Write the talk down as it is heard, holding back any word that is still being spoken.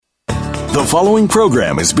The following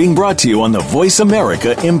program is being brought to you on the Voice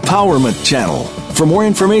America Empowerment Channel. For more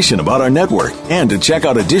information about our network and to check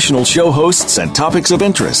out additional show hosts and topics of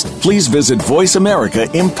interest, please visit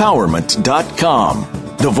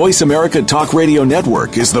voiceamericaempowerment.com. The Voice America Talk Radio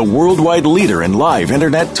Network is the worldwide leader in live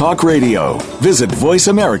Internet talk radio. Visit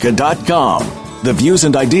voiceamerica.com. The views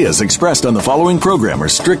and ideas expressed on the following program are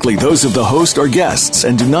strictly those of the host or guests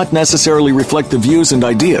and do not necessarily reflect the views and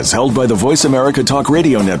ideas held by the Voice America Talk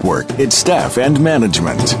Radio Network, its staff, and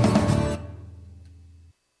management.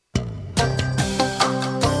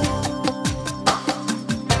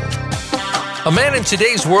 A man in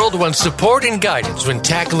today's world wants support and guidance when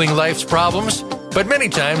tackling life's problems, but many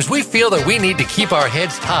times we feel that we need to keep our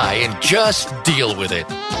heads high and just deal with it.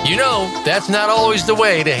 You know, that's not always the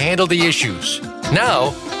way to handle the issues. Now,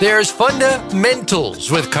 there's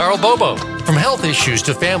Fundamentals with Carl Bobo. From health issues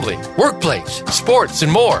to family, workplace, sports,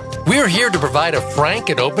 and more, we're here to provide a frank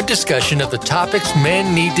and open discussion of the topics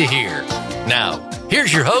men need to hear. Now,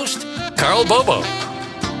 here's your host, Carl Bobo.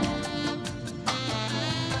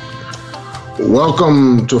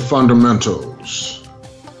 Welcome to Fundamentals,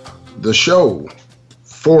 the show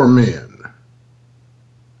for men,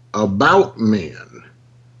 about men,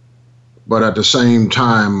 but at the same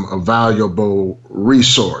time, a valuable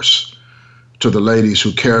resource to the ladies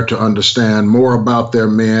who care to understand more about their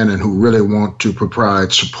men and who really want to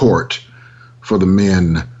provide support for the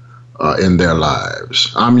men in their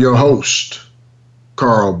lives. I'm your host,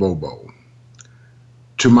 Carl Bobo.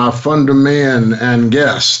 To my Fundamen and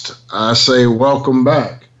guest, I say welcome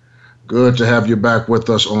back. Good to have you back with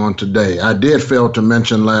us on today. I did fail to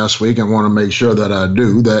mention last week and want to make sure that I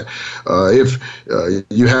do that if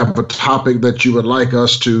you have a topic that you would like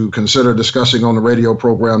us to consider discussing on the radio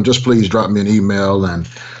program, just please drop me an email and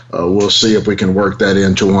we'll see if we can work that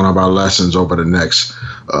into one of our lessons over the next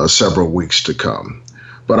several weeks to come.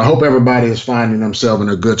 But I hope everybody is finding themselves in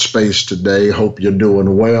a good space today. Hope you're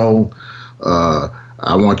doing well.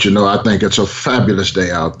 I want you to know I think it's a fabulous day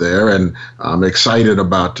out there, and I'm excited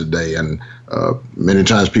about today. And many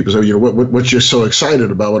times people say, what you're so excited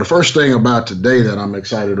about? Well, the first thing about today that I'm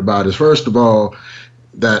excited about is, first of all,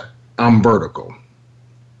 that I'm vertical.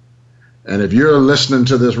 And if you're listening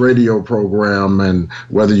to this radio program, and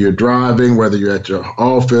whether you're driving, whether you're at your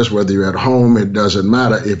office, whether you're at home, it doesn't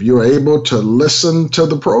matter. If you're able to listen to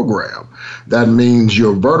the program, that means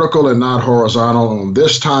you're vertical and not horizontal on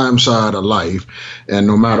this time side of life. And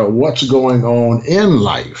no matter what's going on in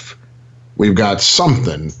life, we've got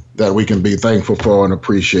something that we can be thankful for and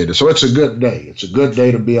appreciate it. So it's a good day. It's a good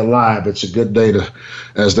day to be alive. It's a good day to,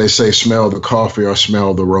 as they say, smell the coffee or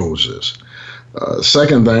smell the roses.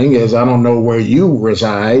 Second thing is, I don't know where you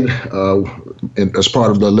reside as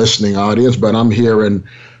part of the listening audience, but I'm here in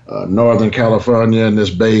Northern California in this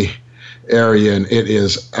Bay Area, and it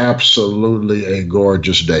is absolutely a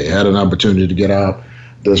gorgeous day. I had an opportunity to get out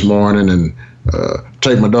this morning and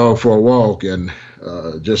take my dog for a walk and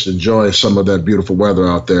just enjoy some of that beautiful weather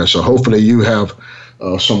out there. So hopefully you have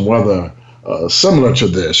some weather similar to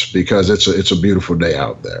this, because it's a beautiful day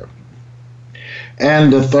out there.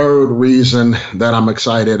 And the third reason that I'm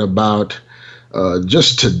excited about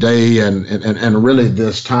just today and really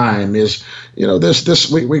this time is,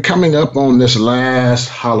 we're coming up on this last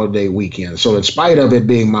holiday weekend. So in spite of it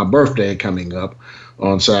being my birthday coming up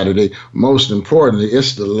on Saturday, most importantly,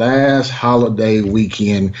 it's the last holiday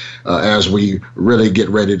weekend as we really get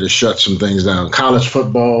ready to shut some things down. College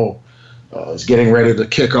football is getting ready to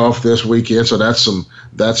kick off this weekend, so that's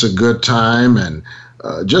a good time. And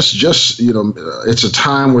it's a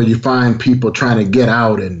time where you find people trying to get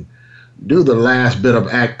out and do the last bit of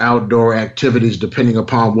outdoor activities, depending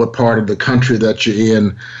upon what part of the country that you're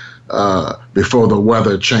in, before the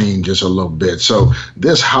weather changes a little bit. So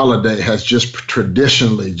this holiday has just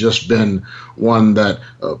traditionally just been one that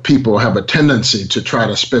people have a tendency to try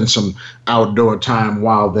to spend some outdoor time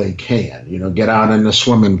while they can. Get out in the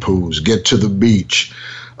swimming pools, get to the beach,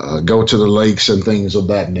 go to the lakes and things of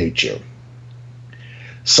that nature.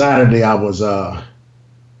 Saturday, I was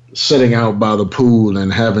sitting out by the pool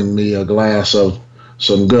and having me a glass of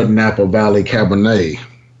some good Napa Valley Cabernet.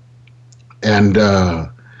 And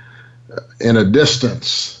in a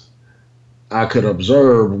distance, I could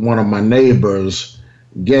observe one of my neighbors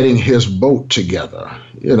getting his boat together,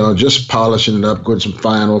 just polishing it up, putting some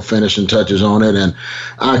final finishing touches on it. And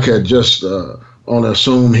I could just only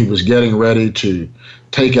assume he was getting ready to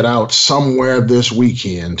take it out somewhere this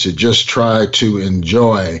weekend to just try to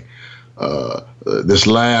enjoy this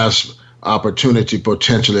last opportunity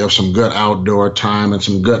potentially of some good outdoor time and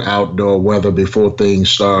some good outdoor weather before things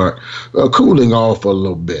start cooling off a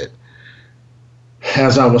little bit.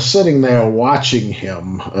 as I was sitting there watching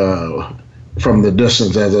him from the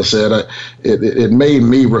distance, as I said, it made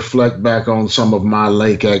me reflect back on some of my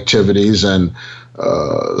lake activities and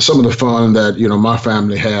some of the fun that my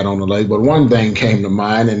family had on the lake. But one thing came to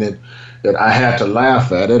mind, and that I had to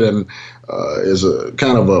laugh at it, and is a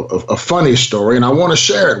kind of a funny story, and I want to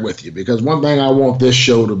share it with you, because one thing I want this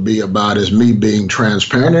show to be about is me being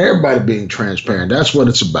transparent and everybody being transparent. That's what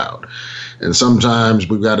it's about. And sometimes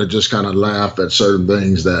we've got to just kind of laugh at certain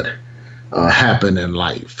things that happen in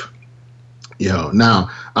life. Now,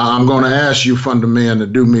 I'm going to ask you, Fundamental,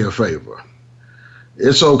 to do me a favor.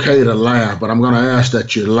 It's okay to laugh, but I'm going to ask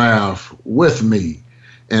that you laugh with me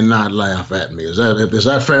and not laugh at me. Is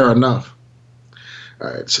that fair enough? All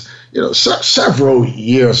right. Several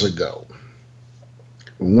years ago,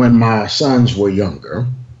 when my sons were younger,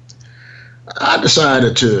 I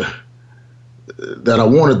decided that I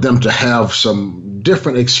wanted them to have some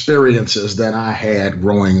different experiences than I had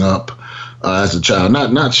growing up as a child.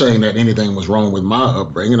 Not saying that anything was wrong with my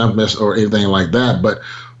upbringing or anything like that, but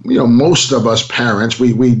most of us parents,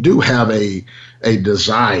 we do have a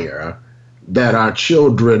desire that our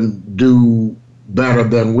children do better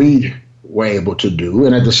than we were able to do,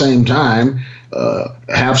 and at the same time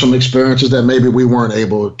have some experiences that maybe we weren't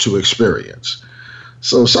able to experience.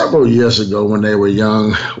 So several years ago, when they were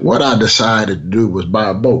young, what I decided to do was buy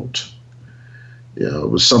a boat. It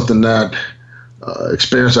was something that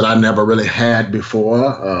experience that I never really had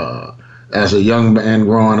before as a young man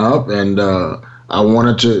growing up, and I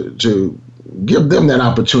wanted to give them that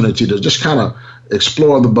opportunity to just kind of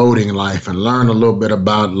explore the boating life and learn a little bit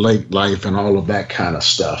about lake life and all of that kind of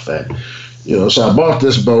stuff. And so I bought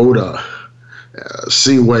this boat,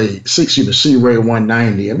 Seaway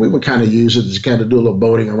 190, and we would kind of use it to kind of do a little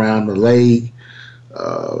boating around the lake,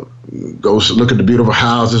 go look at the beautiful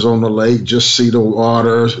houses on the lake, just see the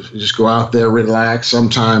water, just go out there, relax,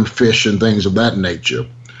 sometimes fish and things of that nature.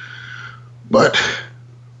 But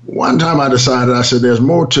one time I said, there's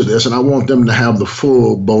more to this, and I want them to have the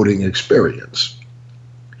full boating experience.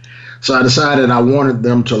 So I decided I wanted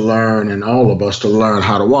them to learn, and all of us to learn,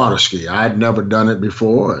 how to water ski. I had never done it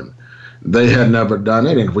before, and they had never done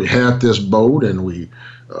it. And we had this boat, and we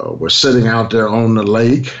were sitting out there on the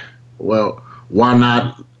lake. Well, why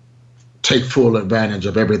not take full advantage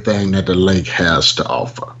of everything that the lake has to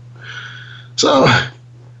offer? So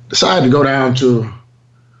decided to go down to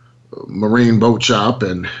a marine boat shop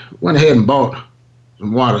and went ahead and bought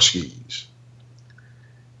some water skis.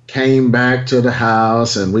 Came back to the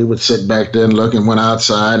house, and we would sit back there and look, and went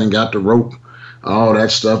outside and got the rope, all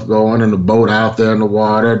that stuff going, and the boat out there in the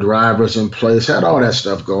water, drivers in place, had all that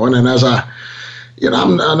stuff going. And as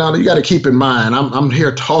now you got to keep in mind, I'm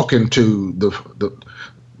here talking to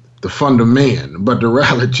the fundamental, but the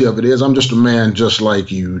reality of it is I'm just a man just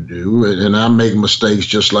like you do, and I make mistakes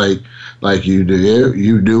just like you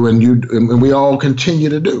do, and we all continue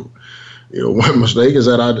to do. One mistake is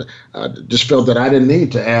that I just felt that I didn't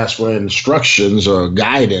need to ask for instructions or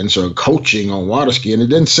guidance or coaching on water skiing. It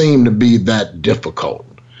didn't seem to be that difficult.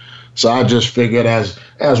 So I just figured as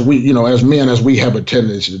we, as men, as we have a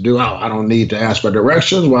tendency to do, I don't need to ask for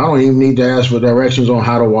directions. Well, I don't even need to ask for directions on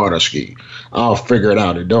how to water ski. I'll figure it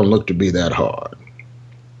out. It don't look to be that hard.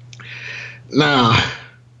 Now,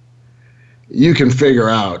 you can figure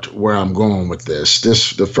out where I'm going with this.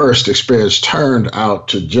 The first experience turned out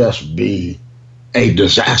to just be a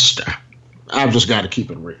disaster. I've just got to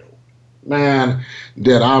keep it real. Man,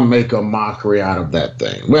 did I make a mockery out of that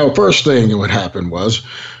thing? Well, first thing that would happen was,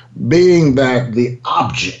 being that the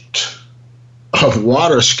object of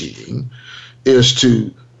water skiing is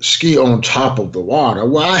to ski on top of the water,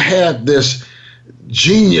 well, I had this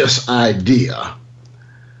genius idea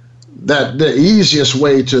that the easiest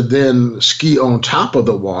way to then ski on top of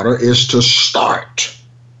the water is to start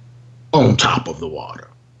on top of the water.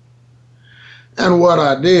 And what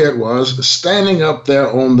I did was, standing up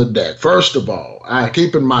there on the deck, first of all, I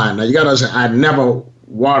keep in mind, now you got to say, I never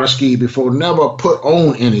water skied before, never put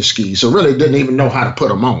on any skis, so really didn't even know how to put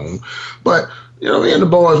them on. But me and the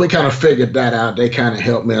boys, we kind of figured that out. They kind of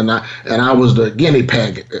helped me, and I was the guinea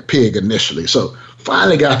pig initially. So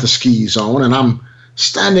finally got the skis on, and I'm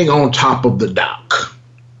standing on top of the dock.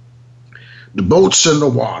 The boat's in the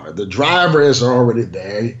water. The driver is already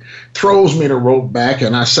there. He throws me the rope back,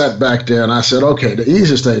 and I sat back there, and I said, okay, the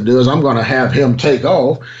easiest thing to do is I'm going to have him take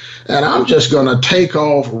off, and I'm just going to take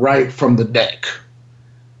off right from the deck.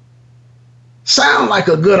 Sound like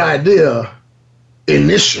a good idea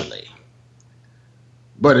initially,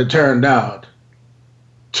 but it turned out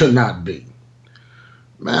to not be.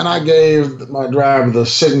 Man, I gave my driver the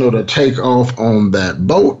signal to take off on that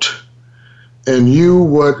boat, and you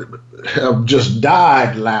would have just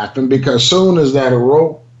died laughing because soon as that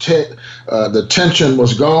rope, the tension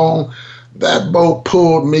was gone, that boat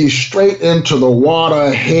pulled me straight into the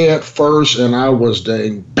water head first, and I was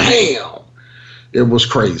dang, bam! It was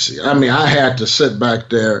crazy. I mean, I had to sit back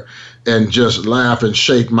there and just laugh and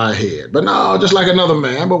shake my head. But no, just like another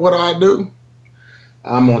man. But what do?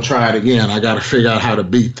 I'm going to try it again. I got to figure out how to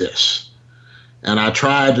beat this. And I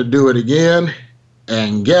tried to do it again,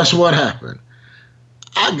 and guess what happened?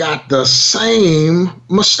 I got the same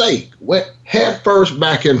mistake. Went head first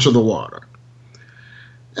back into the water.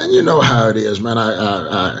 And you know how it is, man.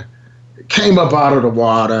 I came up out of the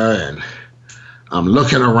water, and I'm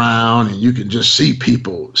looking around, and you can just see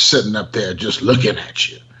people sitting up there just looking at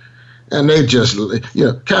you. And they just,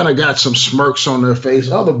 kind of got some smirks on their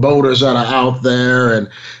face. Other boaters that are out there, and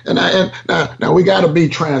now we got to be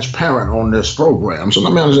transparent on this program. So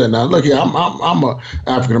let me understand. Now, look here, I'm a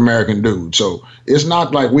African American dude, so it's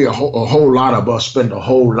not like we a whole lot of us spend a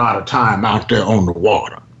whole lot of time out there on the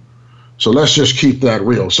water. So let's just keep that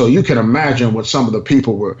real. So you can imagine what some of the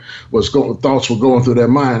people thoughts were going through their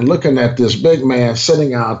mind, looking at this big man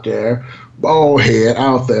sitting out there, bald head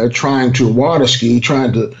out there, trying to water ski,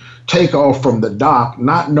 trying to take off from the dock,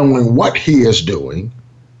 not knowing what he is doing,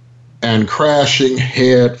 and crashing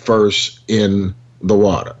head first in the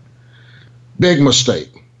water. Big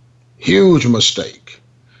mistake, huge mistake.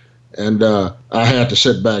 And I had to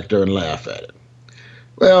sit back there and laugh at it.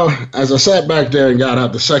 Well, as I sat back there and got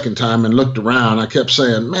out the second time and looked around, I kept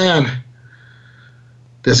saying, man,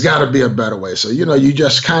 there's got to be a better way. So, you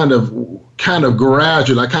just kind of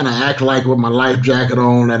gradually, I kind of act like with my life jacket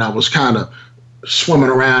on, and I was kind of swimming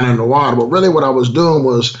around in the water. But really what I was doing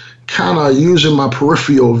was kind of using my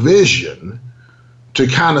peripheral vision to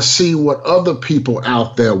kind of see what other people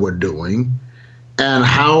out there were doing and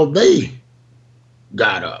how they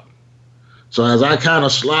got up. So as I kind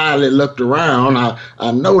of slyly looked around,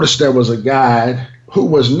 I noticed there was a guy who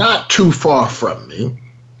was not too far from me,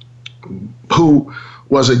 who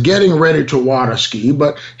was getting ready to water ski,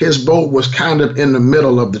 but his boat was kind of in the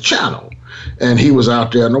middle of the channel, and he was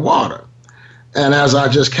out there in the water. And as I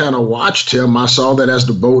just kind of watched him, I saw that as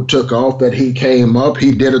the boat took off, that he came up,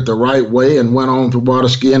 he did it the right way and went on to water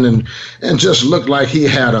skiing and just looked like he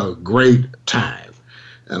had a great time.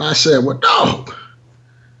 And I said, well, dog,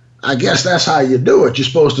 I guess that's how you do it. You're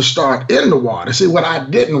supposed to start in the water. See, what I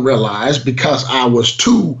didn't realize, because I was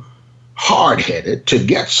too hard-headed to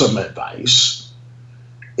get some advice,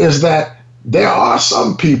 is that there are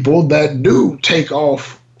some people that do take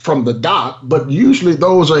off from the dock, but usually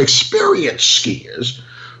those are experienced skiers,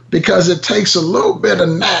 because it takes a little bit of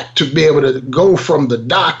knack to be able to go from the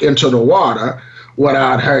dock into the water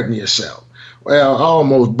without hurting yourself. Well, I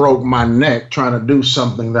almost broke my neck trying to do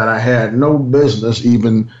something that I had no business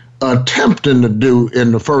even attempting to do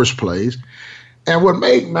in the first place. And what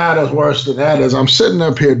made matters worse than that is I'm sitting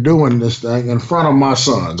up here doing this thing in front of my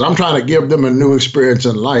sons. I'm trying to give them a new experience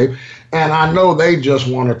in life, and I know they just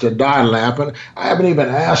wanted to die laughing. I haven't even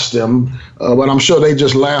asked them, but I'm sure they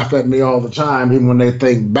just laugh at me all the time, even when they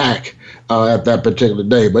think back at that particular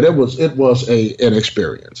day. But it was an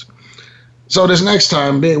experience. So this next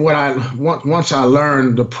time, once I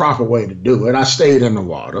learned the proper way to do it, I stayed in the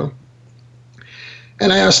water.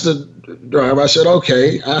 And I asked the driver, I said,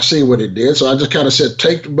 okay, I see what it did. So I just kind of said,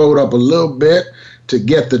 take the boat up a little bit to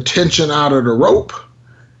get the tension out of the rope,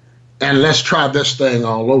 and let's try this thing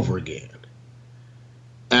all over again.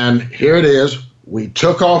 And here it is. We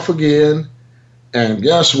took off again, and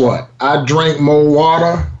guess what? I drank more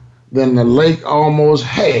water than the lake almost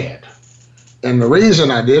had. And the reason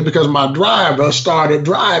I did, because my driver started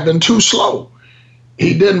driving too slow.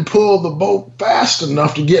 He didn't pull the boat fast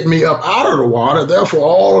enough to get me up out of the water. Therefore,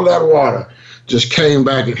 all of that water just came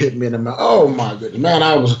back and hit me in the mouth. Oh my goodness, man!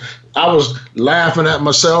 I was laughing at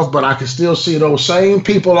myself, but I could still see those same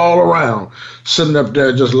people all around sitting up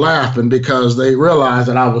there just laughing because they realized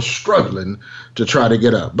that I was struggling to try to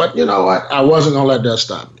get up. But you know what? I wasn't gonna let that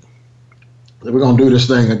stop me. We're gonna do this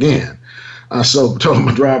thing again. I told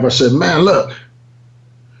my driver, I said, man, look,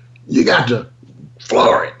 you got to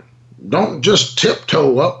floor it. Don't just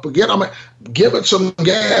tiptoe up, but give it some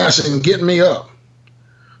gas and get me up.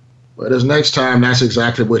 But this next time, that's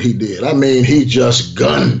exactly what he did. I mean, he just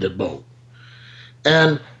gunned the boat.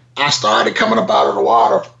 And I started coming up out of the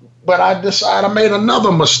water, but I decided I made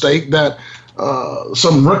another mistake that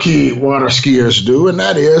some rookie water skiers do, and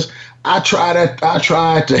that is I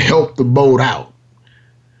tried to help the boat out.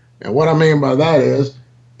 And what I mean by that is,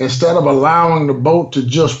 instead of allowing the boat to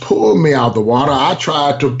just pull me out the water, I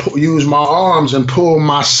tried to use my arms and pull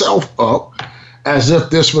myself up as if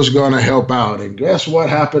this was going to help out. And guess what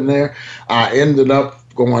happened there? I ended up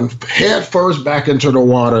going head first back into the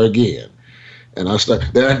water again. And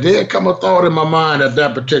there did come a thought in my mind at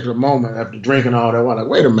that particular moment after drinking all that water. Like,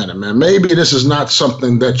 wait a minute, man, maybe this is not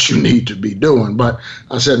something that you need to be doing. But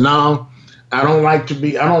I said, no, I don't like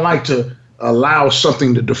to allow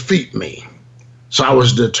something to defeat me. So I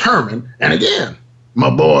was determined. And again, my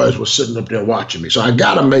boys were sitting up there watching me. So I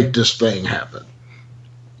got to make this thing happen.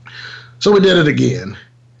 So we did it again.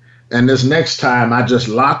 And this next time I just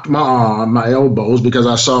locked my elbows because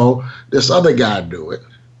I saw this other guy do it.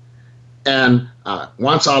 And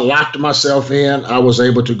once I locked myself in, I was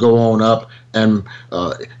able to go on up and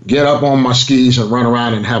get up on my skis and run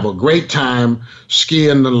around and have a great time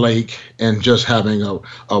skiing the lake and just having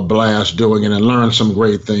a blast doing it and learn some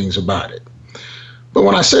great things about it. But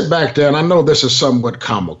when I sit back there, and I know this is somewhat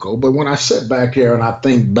comical, but when I sit back here and I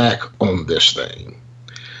think back on this thing,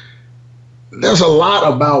 there's a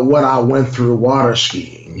lot about what I went through water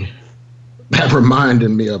skiing that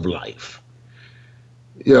reminded me of life.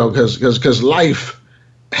 You know, because life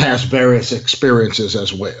has various experiences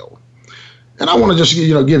as well. And I want to just,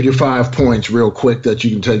 give you 5 points real quick that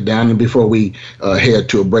you can take down and before we head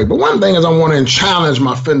to a break. But one thing is I want to challenge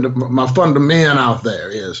my funda men out there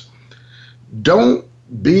is don't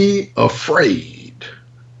be afraid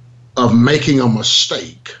of making a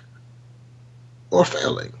mistake or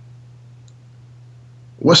failing.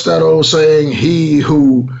 What's that old saying? He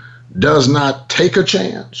who does not take a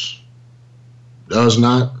chance does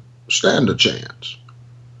not stand a chance.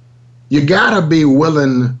 You gotta be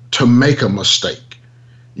willing to make a mistake.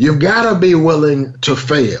 You've gotta be willing to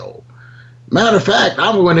fail. Matter of fact,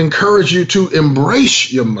 I'm going to encourage you to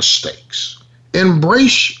embrace your mistakes.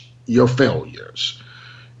 Embrace your failures.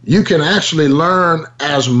 You can actually learn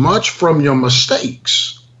as much from your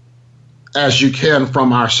mistakes as you can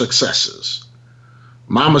from our successes.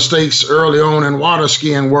 My mistakes early on in water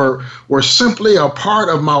skiing were simply a part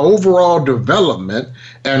of my overall development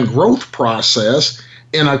and growth process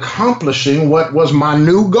in accomplishing what was my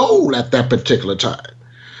new goal at that particular time.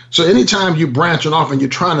 So anytime you're branching off and you're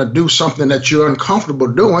trying to do something that you're uncomfortable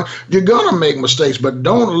doing, you're going to make mistakes, but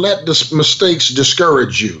don't let the mistakes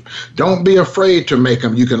discourage you. Don't be afraid to make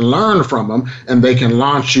them. You can learn from them, and they can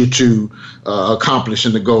launch you to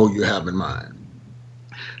accomplishing the goal you have in mind.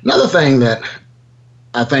 Another thing that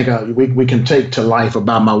I think we can take to life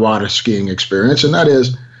about my water skiing experience, and that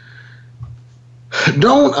is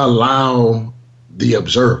don't allow the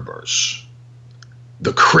observers,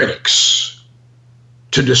 the critics,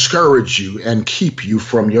 to discourage you and keep you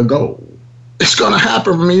from your goal. It's going to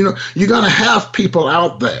happen. You're going to have people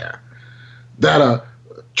out there that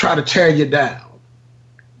try to tear you down.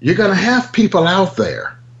 You're going to have people out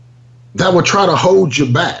there that will try to hold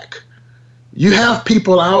you back. You have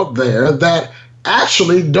people out there that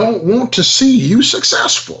actually don't want to see you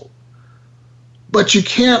successful. But you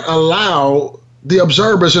can't allow the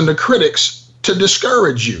observers and the critics to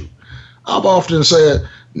discourage you. I've often said,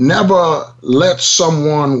 never let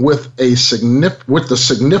someone with the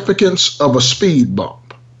significance of a speed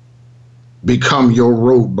bump become your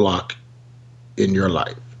roadblock in your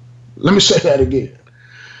life. Let me say that again.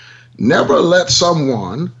 Never let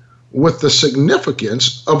someone with the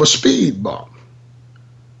significance of a speed bump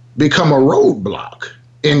become a roadblock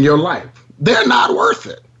in your life. They're not worth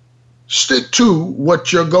it. Stick to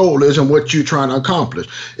what your goal is and what you're trying to accomplish.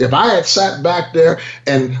 If I had sat back there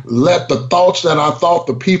and let the thoughts that I thought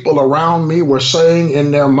the people around me were saying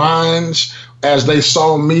in their minds as they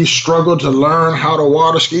saw me struggle to learn how to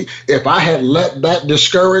water ski, if I had let that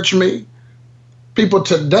discourage me, people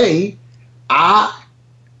today,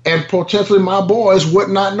 and potentially my boys would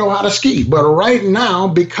not know how to ski. But right now,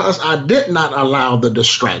 because I did not allow the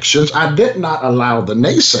distractions, I did not allow the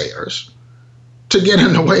naysayers to get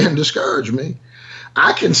in the way and discourage me,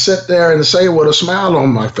 I can sit there and say with a smile on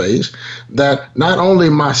my face that not only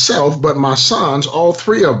myself, but my sons, all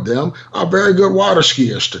three of them, are very good water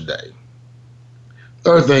skiers today.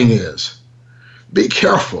 Third thing is, be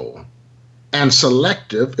careful and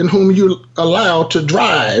selective in whom you allow to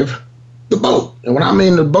drive the boat. And when I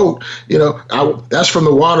mean the boat, that's from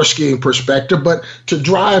the water skiing perspective, but to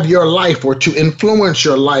drive your life or to influence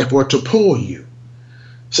your life or to pull you.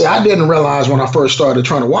 See, I didn't realize when I first started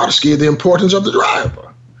trying to water ski the importance of the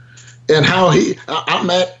driver and how I'm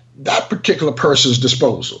at that particular person's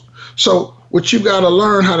disposal. So what you've got to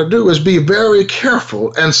learn how to do is be very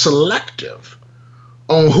careful and selective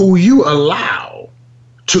on who you allow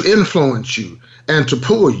to influence you and to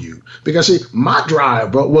pull you. Because, see, my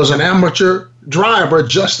driver was an amateur driver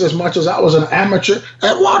just as much as I was an amateur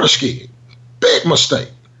at water skiing. Big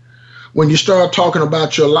mistake when you start talking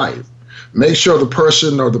about your life. Make sure the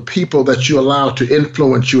person or the people that you allow to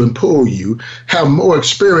influence you and pull you have more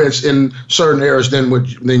experience in certain areas than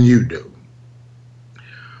you do.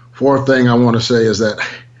 Fourth thing I want to say is that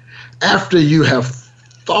after you have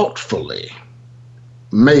thoughtfully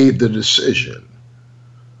made the decision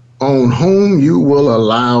on whom you will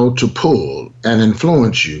allow to pull and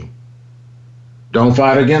influence you, don't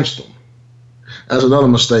fight against them. That's another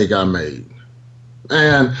mistake I made.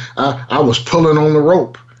 And I was pulling on the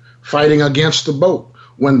rope, fighting against the boat,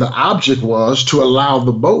 when the object was to allow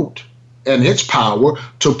the boat and its power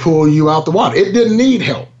to pull you out the water. It didn't need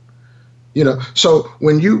help. So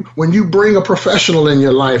when you bring a professional in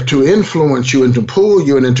your life to influence you and to pull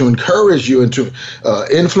you and to encourage you and to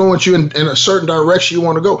influence you in a certain direction you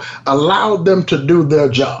want to go, allow them to do their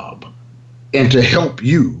job and to help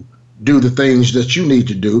you do the things that you need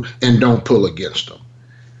to do, and don't pull against them.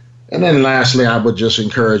 And then lastly, I would just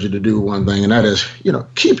encourage you to do one thing, and that is,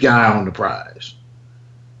 keep your eye on the prize.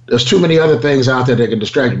 There's too many other things out there that can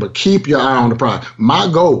distract you, but keep your eye on the prize. My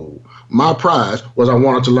prize was I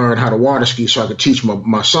wanted to learn how to water ski so I could teach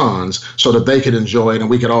my sons so that they could enjoy it and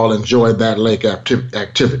we could all enjoy that lake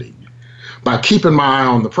activity. By keeping my eye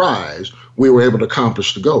on the prize, we were able to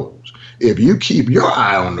accomplish the goals. If you keep your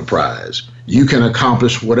eye on the prize, you can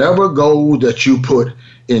accomplish whatever goal that you put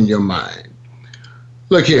in your mind.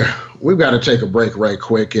 Look here, we've got to take a break right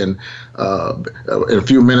quick, and in a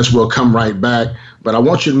few minutes we'll come right back. But I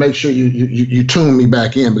want you to make sure you tune me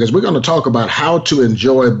back in, because we're going to talk about how to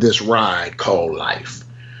enjoy this ride called life.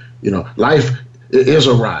 Life is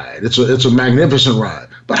a ride. It's a magnificent ride.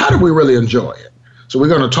 But how do we really enjoy it? So we're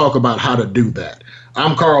going to talk about how to do that.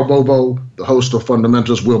 I'm Carl Bobo, the host of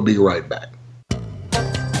Fundamentals. We'll be right back.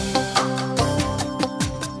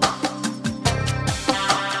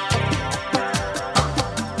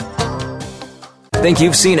 Think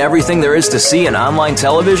you've seen everything there is to see in online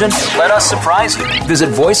television? Let us surprise you. Visit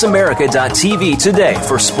voiceamerica.tv today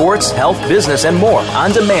for sports, health, business, and more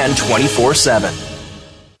on demand 24/7.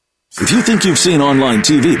 If you think you've seen online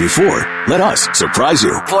TV before, let us surprise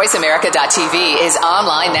you. VoiceAmerica.tv is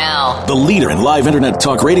online now. The leader in live internet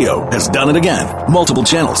talk radio has done it again. Multiple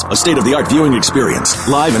channels, a state-of-the-art viewing experience,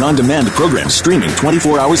 live and on-demand programs streaming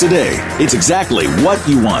 24 hours a day. It's exactly what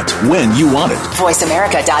you want, when you want it.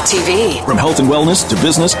 VoiceAmerica.tv. From health and wellness to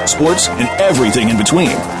business, sports, and everything in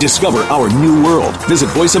between. Discover our new world. Visit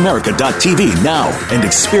VoiceAmerica.tv now and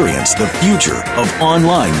experience the future of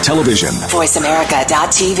online television.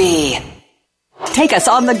 VoiceAmerica.tv. Take us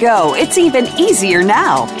on the go. It's even easier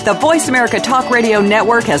now. The Voice America Talk Radio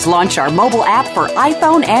Network has launched our mobile app for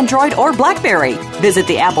iPhone, Android, or BlackBerry. Visit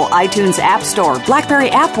the Apple iTunes App Store, BlackBerry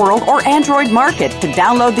App World, or Android Market to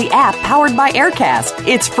download the app powered by Aircast.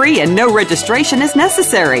 It's free and no registration is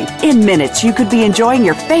necessary. In minutes, you could be enjoying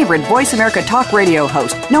your favorite Voice America Talk Radio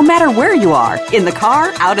host, no matter where you are. In the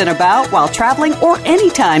car, out and about, while traveling, or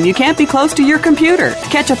anytime you can't be close to your computer.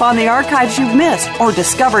 Catch up on the archives you've missed or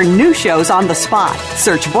discover new shows on the spot.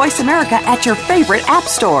 Search Voice America at your favorite app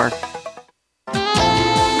store.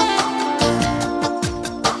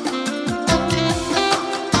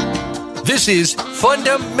 This is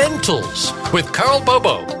Fundamentals with Carl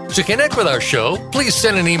Bobo. To connect with our show, please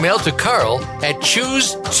send an email to Carl at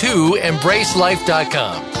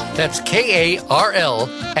choose2embracelife.com. That's Karl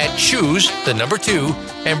at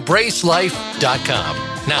choose2embracelife.com.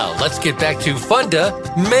 Now, let's get back to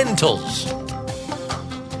Fundamentals.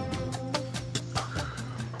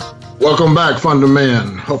 Welcome back,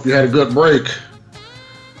 Fundamen. Hope you had a good break.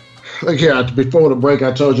 Look here, before the break,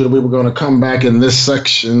 I told you that we were going to come back in this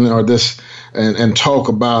section or this and talk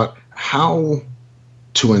about how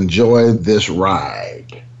to enjoy this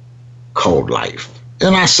ride called life.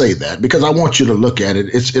 And I say that because I want you to look at it.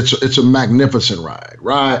 It's a magnificent ride.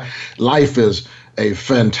 Life is a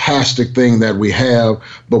fantastic thing that we have,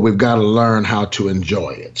 but we've got to learn how to enjoy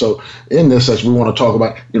it. So in this section, we want to talk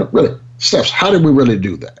about, really steps. How did we really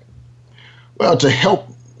do that? Well, to help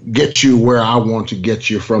get you where I want to get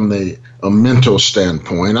you from a mental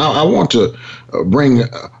standpoint, I want to bring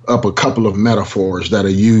up a couple of metaphors that are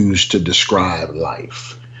used to describe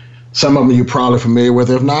life. Some of them you're probably familiar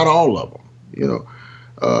with, if not all of them.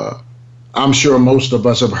 I'm sure most of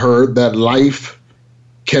us have heard that life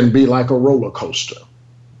can be like a roller coaster.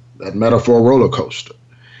 That metaphor, roller coaster.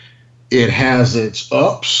 It has its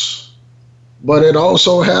ups, but it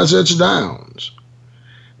also has its downs.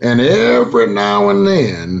 And every now and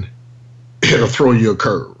then, it'll throw you a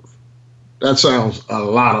curve. That sounds a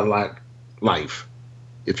lot like life,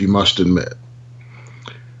 if you must admit.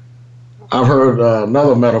 I've heard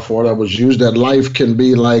another metaphor that was used, that life can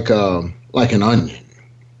be like an onion.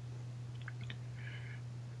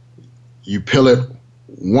 You peel it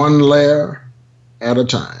one layer at a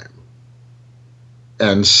time.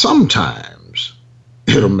 And sometimes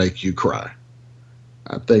it'll make you cry.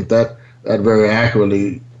 I think that very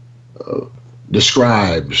accurately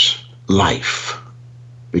describes life,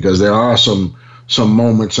 because there are some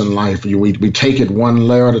moments in life we take it one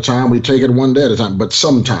layer at a time, we take it one day at a time, but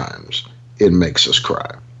sometimes it makes us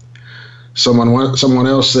cry. Someone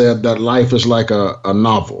else said that life is like a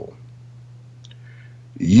novel.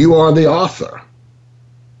 You are the author,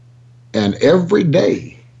 and every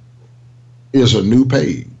day is a new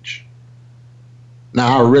page.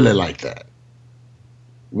 Now, I really like that.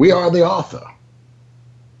 We are the author,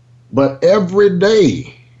 but every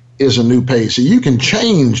day is a new page. So you can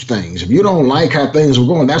change things. If you don't like how things are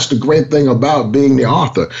going, that's the great thing about being the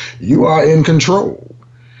author. You are in control.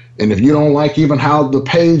 And if you don't like even how the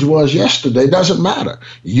page was yesterday, it doesn't matter.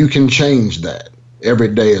 You can change that. Every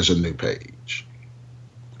day is a new page.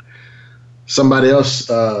 Somebody else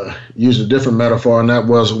used a different metaphor, and that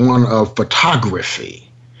was one of photography.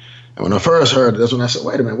 And when I first heard this one, I said,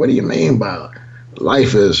 wait a minute, what do you mean by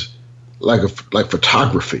life is like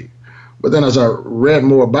photography? But then as I read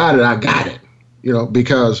more about it, I got it,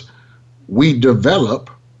 because we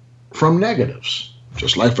develop from negatives,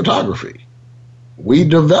 just like photography. We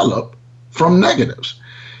develop from negatives.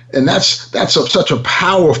 And that's such a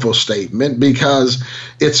powerful statement, because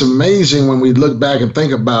it's amazing when we look back and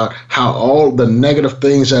think about how all the negative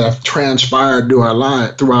things that have transpired through our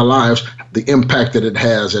lives, the impact that it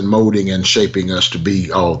has in molding and shaping us to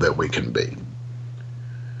be all that we can be.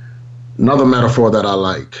 Another metaphor that I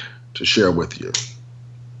like to share with you.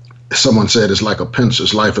 Someone said it's like a pencil.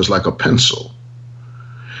 Life is like a pencil.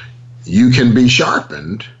 You can be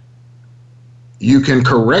sharpened, you can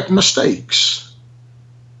correct mistakes,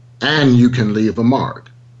 and you can leave a mark.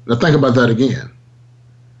 Now think about that again.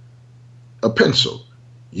 A pencil.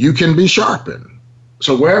 You can be sharpened.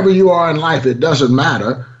 So wherever you are in life, it doesn't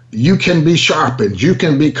matter. You can be sharpened. You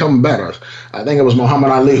can become better. I think it was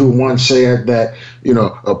Muhammad Ali who once said that,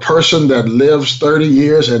 a person that lives 30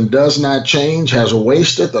 years and does not change has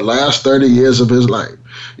wasted the last 30 years of his life.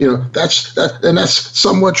 That's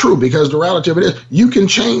somewhat true, because the reality of it is you can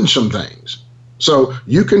change some things. So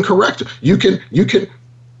you can correct it. You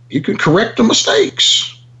can correct the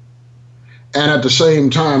mistakes. And at the same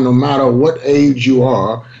time, no matter what age you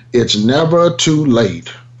are, it's never too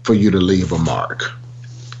late for you to leave a mark.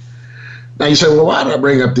 Now you say, well, why did I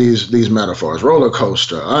bring up these metaphors? Roller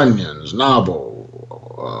coaster, onions, novel,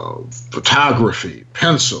 photography,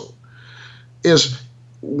 pencil. Is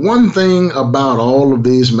one thing about all of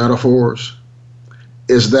these metaphors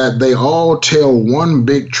is that they all tell one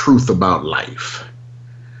big truth about life.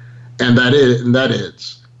 And that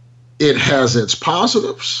is, it has its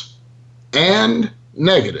positives and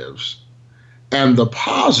negatives, and the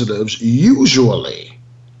positives usually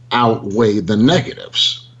outweigh the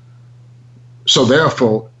negatives. So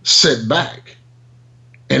therefore, sit back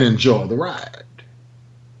and enjoy the ride.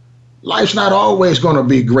 Life's not always going to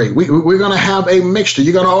be great. We're going to have a mixture.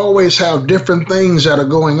 You're going to always have different things that are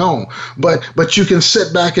going on. But you can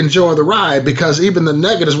sit back and enjoy the ride, because even the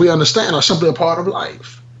negatives, we understand, are simply a part of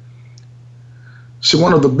life. See,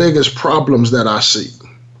 one of the biggest problems that I see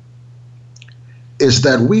is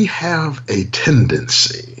that we have a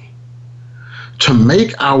tendency to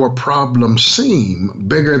make our problems seem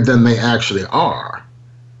bigger than they actually are,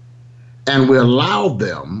 and we allow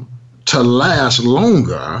them to last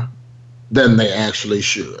longer than they actually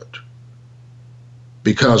should,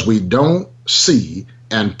 because we don't see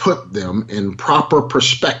and put them in proper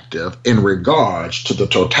perspective in regards to the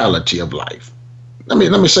totality of life. Let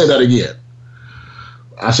me say that again.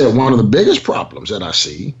 I said one of the biggest problems that I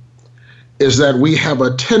see is that we have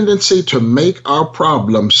a tendency to make our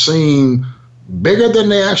problems seem bigger than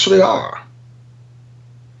they actually are,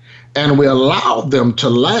 and we allow them to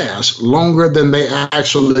last longer than they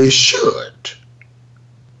actually should,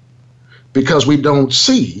 because we don't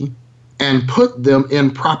see and put them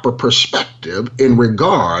in proper perspective in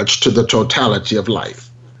regards to the totality of life.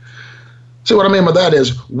 See, what I mean by that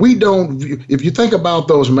is, we don't view, if you think about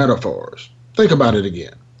those metaphors, think about it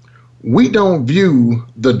again. We don't view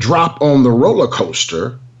the drop on the roller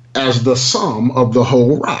coaster as the sum of the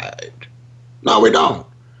whole ride. No, we don't.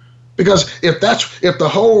 Because if the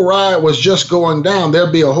whole ride was just going down,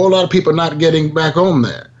 there'd be a whole lot of people not getting back on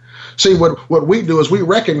there. See, what we do is we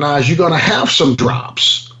recognize you're going to have some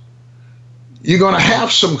drops. You're going to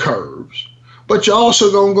have some curves. But you're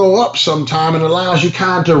also going to go up sometime, and it allows you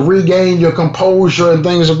kind of regain your composure and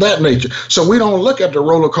things of that nature. So we don't look at the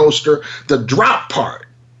roller coaster, the drop part,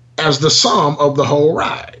 as the sum of the whole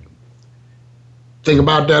ride. Think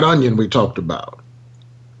about that onion we talked about.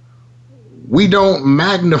 we don't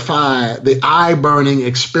magnify the eye-burning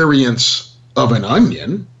experience of an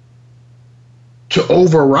onion to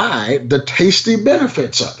override the tasty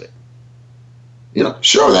benefits of it. You know,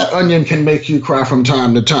 sure, that onion can make you cry from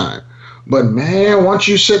time to time. But man, once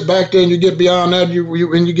you sit back there and you get beyond that,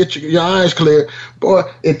 and you get your eyes clear, boy,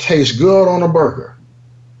 it tastes good on a burger.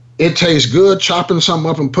 It tastes good chopping something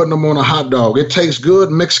up and putting them on a hot dog. It tastes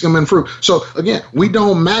good mixing them in fruit. So again, we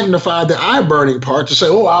don't magnify the eye burning part to say,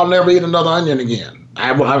 oh, I'll never eat another onion again.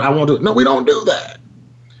 I won't do it. No, we don't do that.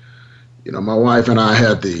 You know, my wife and I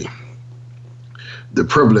had the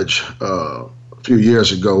privilege a few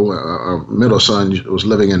years ago. Our middle son was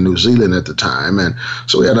living in New Zealand at the time, and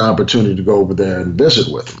so we had the opportunity to go over there and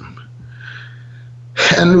visit with him.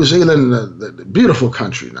 And New Zealand, the beautiful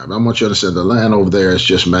country. Now, I want you to understand the land over there is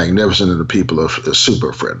just magnificent, and the people are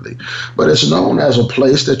super friendly. But it's known as a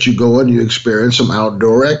place that you go and you experience some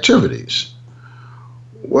outdoor activities.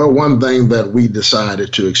 Well, one thing that we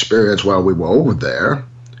decided to experience while we were over there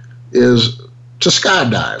is to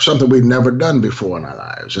skydive, something we'd never done before in our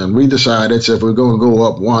lives. And we decided if we're going to go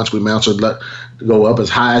up once, we might as well go up as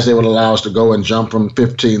high as they would allow us to go and jump from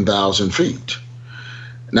 15,000 feet.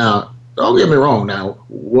 Now, don't get me wrong. Now,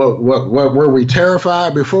 what were we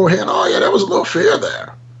terrified beforehand? Oh, yeah, there was a little fear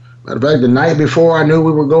there. Matter of fact, the night before I knew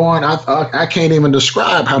we were going, I can't even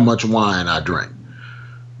describe how much wine I drank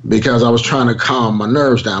because I was trying to calm my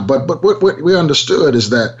nerves down. But what we understood is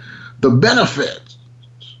that the benefits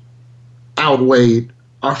outweighed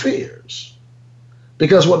our fears.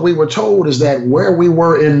 Because what we were told is that where we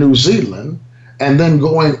were in New Zealand and then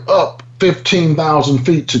going up 15,000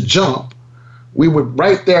 feet to jump, we were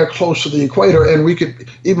right there close to the equator, and we could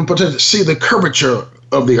even potentially see the curvature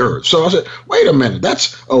of the earth. So I said, wait a minute,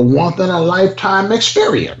 that's a once-in-a-lifetime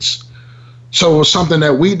experience. So it was something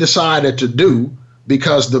that we decided to do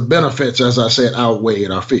because the benefits, as I said, outweighed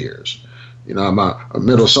our fears. You know, my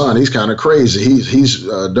middle son, he's kind of crazy. He's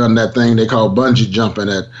done that thing they call bungee jumping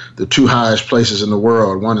at the two highest places in the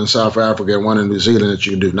world, one in South Africa and one in New Zealand that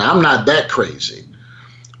you can do. Now, I'm not that crazy.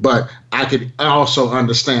 But I could also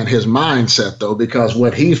understand his mindset, though, because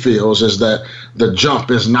what he feels is that the jump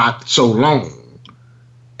is not so long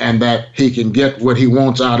and that he can get what he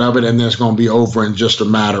wants out of it and then it's going to be over in just a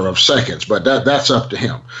matter of seconds. But that's up to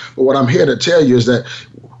him. But what I'm here to tell you is that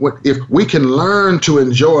if we can learn to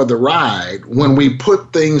enjoy the ride when we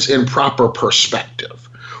put things in proper perspective,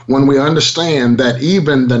 when we understand that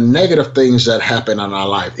even the negative things that happen in our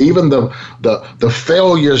life, even the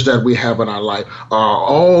failures that we have in our life are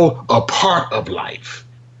all a part of life,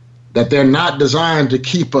 that they're not designed to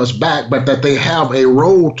keep us back, but that they have a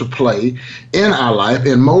role to play in our life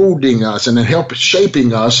in molding us and in help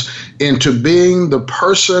shaping us into being the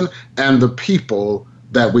person and the people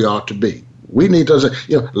that we ought to be. We need to,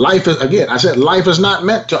 life is, again, I said, life is not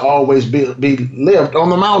meant to always be lived on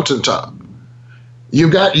the mountaintop.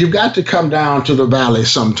 You've got to come down to the valley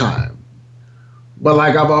sometime. But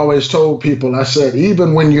like I've always told people, I said,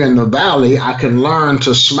 even when you're in the valley, I can learn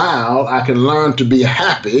to smile. I can learn to be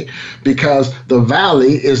happy because the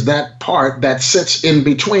valley is that part that sits in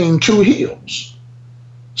between two hills.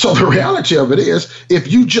 So the reality of it is, if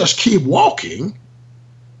you just keep walking,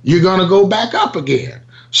 you're going to go back up again.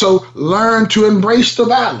 So learn to embrace the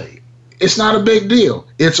valley. It's not a big deal.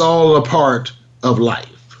 It's all a part of life.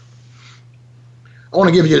 I want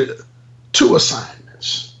to give you 2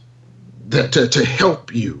 assignments to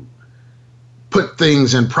help you put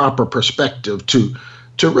things in proper perspective, to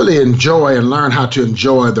really enjoy and learn how to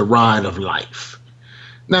enjoy the ride of life.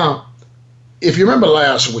 Now, if you remember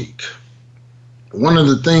last week, one of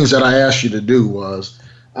the things that I asked you to do was,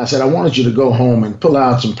 I said, I wanted you to go home and pull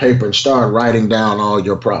out some paper and start writing down all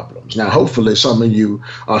your problems. Now, hopefully some of you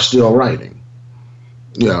are still writing.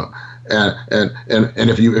 And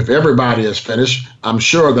if everybody is finished, I'm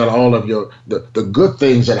sure that all of the good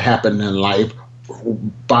things that happen in life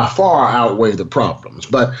by far outweigh the problems.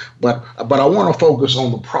 But I want to focus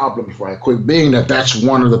on the problems right quick, being that that's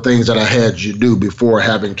one of the things that I had you do before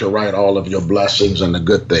having to write all of your blessings and the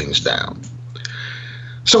good things down.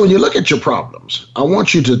 So when you look at your problems, I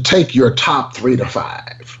want you to take your top 3 to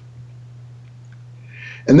 5.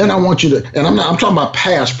 And then I want you to, and I'm talking about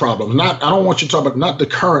past problems. I don't want you to talk about not the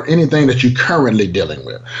current, anything that you're currently dealing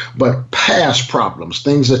with, but past problems,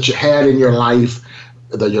 things that you had in your life,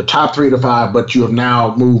 your top 3 to 5, but you have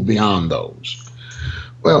now moved beyond those.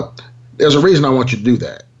 Well, there's a reason I want you to do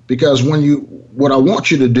that. Because what I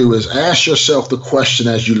want you to do is ask yourself the question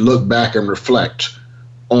as you look back and reflect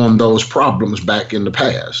on those problems back in the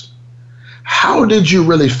past. How did you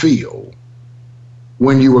really feel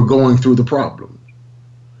when you were going through the problem?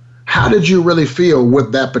 How did you really feel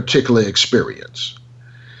with that particular experience?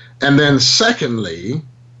 And then secondly,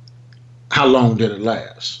 how long did it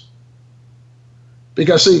last?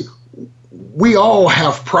 Because see, we all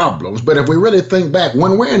have problems, but if we really think back,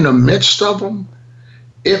 when we're in the midst of them,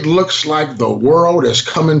 it looks like the world is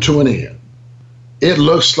coming to an end.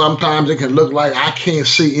 Sometimes it can look like I can't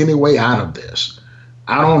see any way out of this.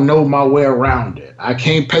 I don't know my way around it. I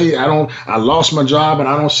can't pay. I lost my job and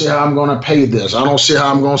I don't see how I'm going to pay this. I don't see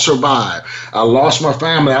how I'm going to survive. I lost my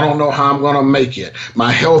family. I don't know how I'm going to make it.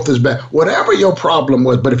 My health is bad. Whatever your problem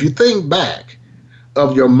was. But if you think back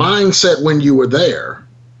of your mindset when you were there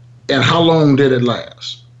and how long did it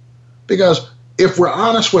last? Because if we're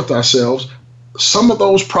honest with ourselves, some of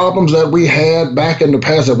those problems that we had back in the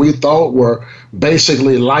past that we thought were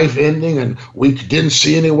basically life ending and we didn't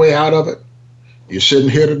see any way out of it, you're sitting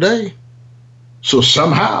here today. So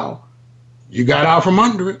somehow you got out from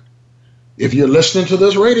under it. If you're listening to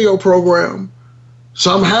this radio program,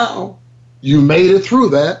 somehow you made it through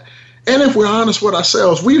that. And if we're honest with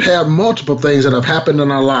ourselves, we've had multiple things that have happened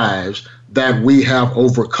in our lives that we have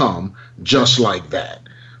overcome just like that.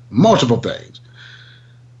 Multiple things.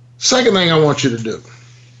 Second thing I want you to do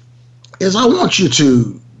is I want you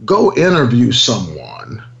to go interview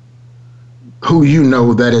someone who you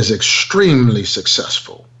know that is extremely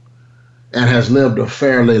successful and has lived a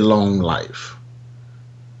fairly long life.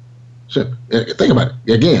 So think about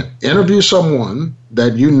it. Again, interview someone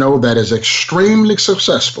that you know that is extremely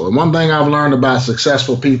successful. And one thing I've learned about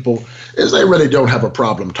successful people is they really don't have a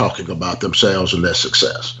problem talking about themselves and their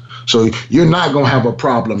success. So you're not going to have a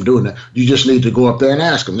problem doing that. You just need to go up there and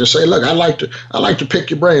ask them. Just say, look, I like to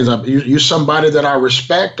pick your brains. You're somebody that I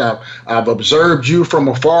respect. I've observed you from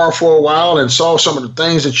afar for a while and saw some of the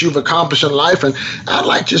things that you've accomplished in life. And I'd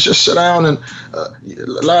like to just sit down and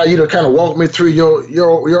allow you to kind of walk me through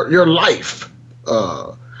your life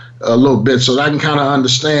a little bit so that I can kind of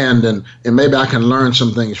understand and maybe I can learn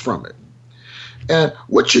some things from it. And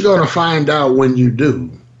what you're going to find out when you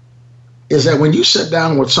do is that when you sit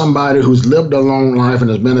down with somebody who's lived a long life and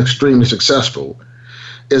has been extremely successful,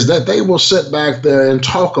 is that they will sit back there and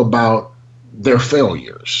talk about their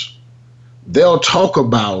failures. They'll talk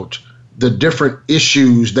about the different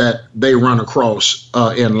issues that they run across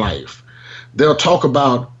in life. They'll talk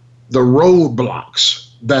about the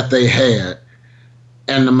roadblocks that they had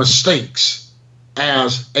and the mistakes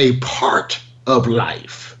as a part of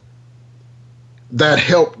life that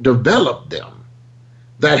helped develop them,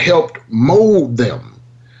 that helped mold them,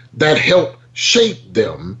 that helped shape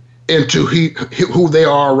them into who they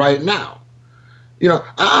are right now. You know,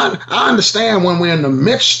 I understand when we're in the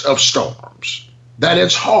midst of storms that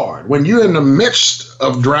it's hard. When you're in the midst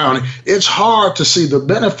of drowning, it's hard to see the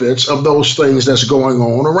benefits of those things that's going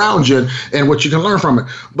on around you and what you can learn from it.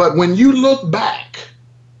 But when you look back,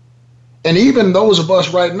 and even those of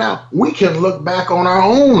us right now, we can look back on our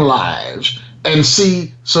own lives and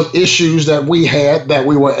see some issues that we had that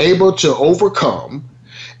we were able to overcome.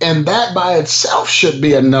 And that by itself should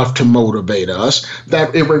be enough to motivate us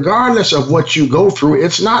that regardless of what you go through,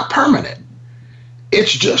 it's not permanent.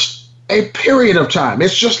 It's just a period of time.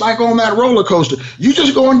 It's just like on that roller coaster. You're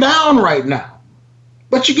just going down right now,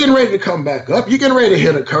 but you're getting ready to come back up. You're getting ready to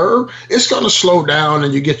hit a curve. It's going to slow down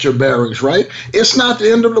and you get your bearings right. It's not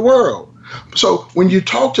the end of the world. So when you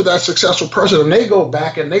talk to that successful person and they go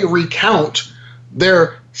back and they recount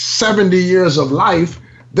their 70 years of life,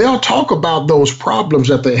 they'll talk about those problems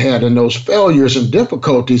that they had and those failures and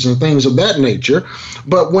difficulties and things of that nature.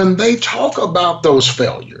 But when they talk about those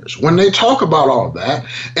failures, when they talk about all that,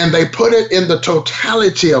 and they put it in the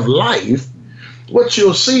totality of life, what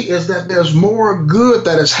you'll see is that there's more good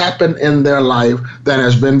that has happened in their life than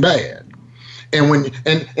has been bad. And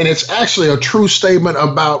it's actually a true statement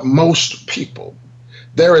about most people.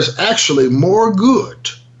 There is actually more good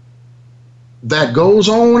that goes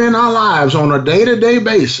on in our lives on a day-to-day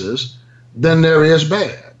basis than there is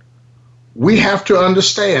bad. We have to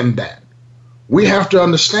understand that. We have to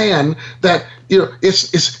understand that, you know,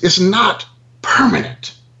 it's not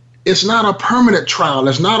permanent. It's not a permanent trial.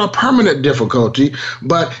 It's not a permanent difficulty,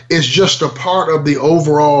 but it's just a part of the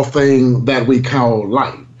overall thing that we call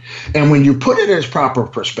life. And when you put it in its proper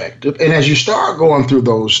perspective, and as you start going through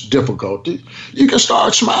those difficulties, you can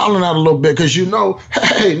start smiling out a little bit because you know,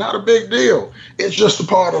 hey, not a big deal. It's just a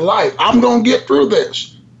part of life. I'm going to get through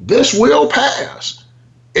this. This will pass.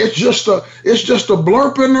 It's just a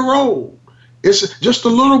blurb in the road. It's just a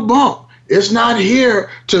little bump. It's not here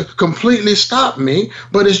to completely stop me,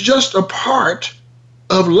 but it's just a part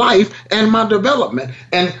of life and my development.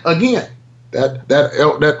 And again,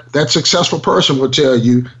 that successful person will tell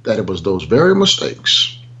you that it was those very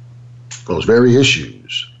mistakes, those very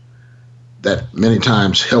issues that many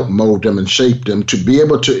times help mold them and shape them to be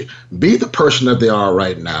able to be the person that they are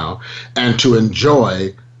right now and to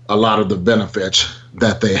enjoy a lot of the benefits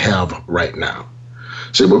that they have right now.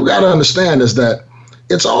 See, what we've got to understand is that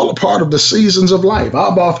it's all a part of the seasons of life.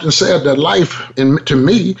 I've often said that life, to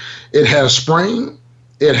me, it has spring,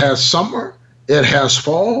 it has summer, it has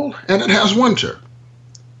fall, and it has winter.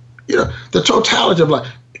 You know, the totality of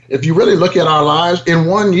life. If you really look at our lives, in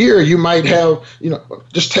 1 year, you might have, you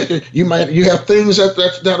have things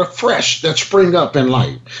that are fresh, that spring up in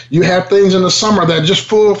life. You have things in the summer that just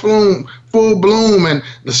full bloom, and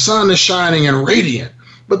the sun is shining and radiant.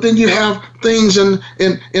 But then you have things in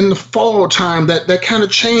the fall time that kind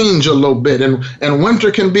of change a little bit, and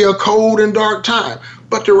winter can be a cold and dark time.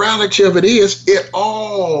 But the reality of it is, it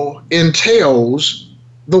all entails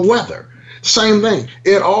the weather. Same thing.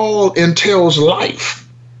 It all entails life.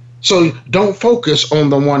 So don't focus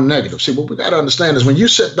on the one negative. See, what we got to understand is when you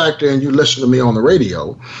sit back there and you listen to me on the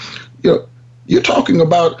radio, you're talking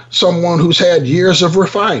about someone who's had years of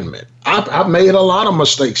refinement. I've made a lot of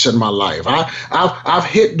mistakes in my life. I've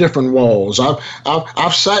hit different walls.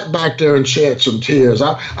 I've sat back there and shed some tears.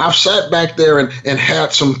 I've sat back there and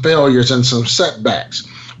had some failures and some setbacks.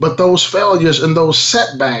 But those failures and those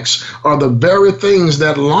setbacks are the very things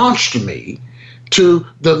that launched me to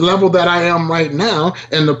the level that I am right now.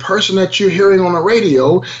 And the person that you're hearing on the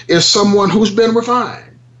radio is someone who's been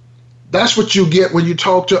refined. That's what you get when you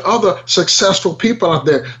talk to other successful people out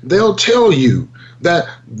there. They'll tell you that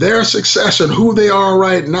their success and who they are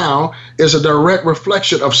right now is a direct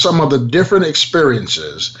reflection of some of the different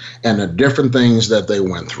experiences and the different things that they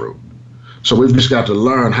went through. So we've just got to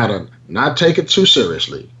learn how to not take it too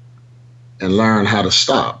seriously and learn how to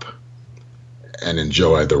stop and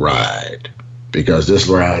enjoy the ride, because this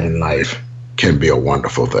ride in life can be a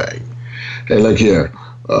wonderful thing. Hey, look here.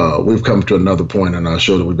 We've come to another point in our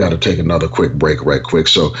show that we've got to take another quick break right quick.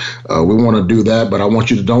 So we want to do that, but I want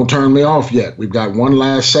you to don't turn me off yet. We've got one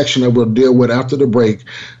last section that we'll deal with after the break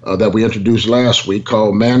that we introduced last week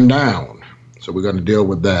called Man Down. So we're going to deal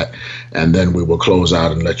with that, and then we will close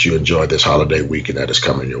out and let you enjoy this holiday weekend that is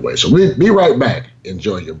coming your way. So we'll be right back.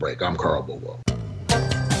 Enjoy your break. I'm Carl Bobo.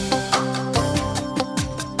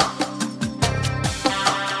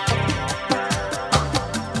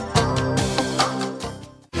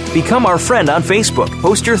 Become our friend on Facebook.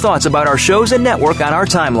 Post your thoughts about our shows and network on our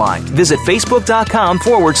timeline. Visit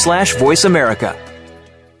Facebook.com/Voice America.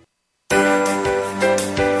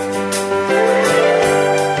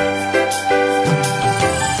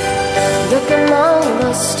 Look among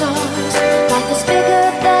the stars, life is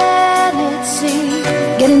bigger than it seems.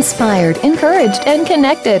 Get inspired, encouraged, and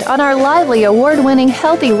connected on our lively, award-winning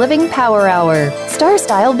Healthy Living Power Hour. Star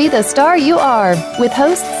Style Be the Star You Are, with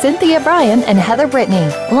hosts Cynthia Bryan and Heather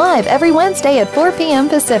Brittany. Live every Wednesday at 4 p.m.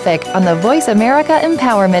 Pacific on the Voice America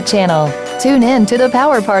Empowerment Channel. Tune in to the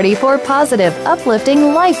Power Party for positive,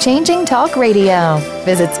 uplifting, life-changing talk radio.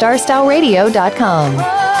 Visit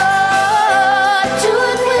starstyleradio.com.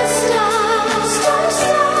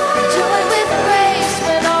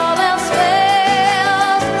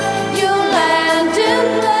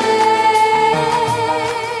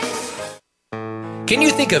 Can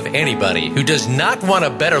you think of anybody who does not want a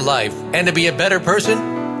better life and to be a better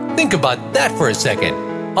person? Think about that for a second.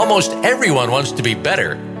 Almost everyone wants to be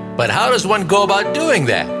better, but how does one go about doing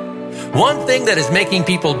that? One thing that is making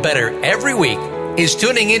people better every week is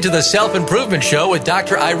tuning into the Self-Improvement Show with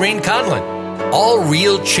Dr. Irene Conlon. All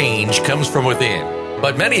real change comes from within,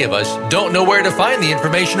 but many of us don't know where to find the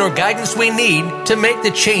information or guidance we need to make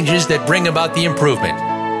the changes that bring about the improvement.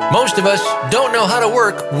 Most of us don't know how to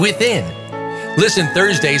work within. Listen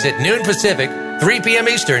Thursdays at noon Pacific, 3 p.m.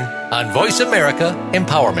 Eastern on Voice America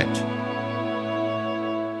Empowerment.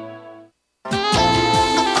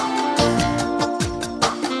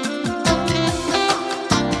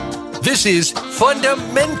 This is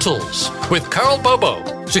Fundamentals with Carl Bobo.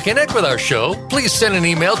 To connect with our show, please send an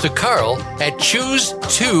email to Carl at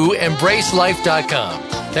choose2embracelife.com.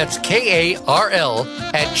 That's Karl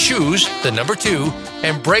at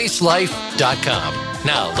choose2embracelife.com.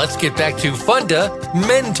 Now, let's get back to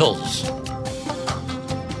Fundamentals.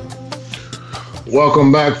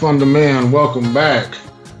 Welcome back, Fundaman. Welcome back.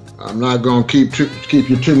 I'm not going to keep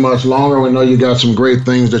you too much longer. We know you got some great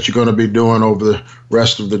things that you're going to be doing over the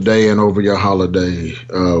rest of the day and over your holiday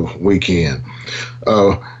weekend.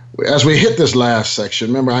 As we hit this last section,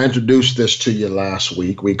 remember I introduced this to you last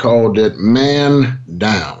week. We called it Man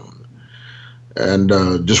Down. And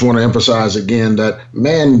just want to emphasize again that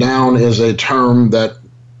man down is a term that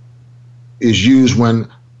is used when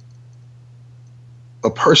a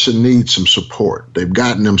person needs some support. They've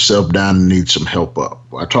gotten themselves down and need some help up.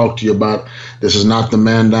 I talked to you about, this is not the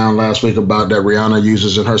man down last week about that Rihanna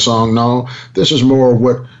uses in her song. No, this is more of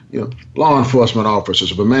what, law enforcement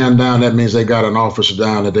officers. If a man down, that means they got an officer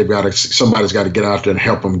down that somebody's got to get out there and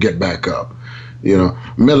help them get back up.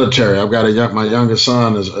 Military. I've got my youngest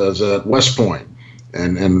son is at West Point.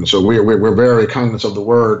 And so we're very cognizant of the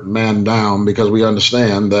word man down, because we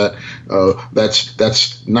understand that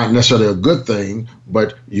that's not necessarily a good thing,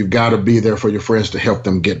 but you've got to be there for your friends to help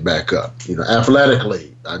them get back up.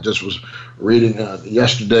 Athletically, I just was reading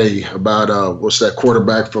yesterday about what's that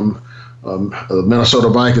quarterback from Minnesota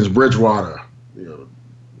Vikings, Bridgewater,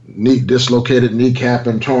 dislocated kneecap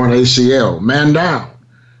and torn ACL, man down.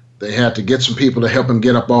 They had to get some people to help him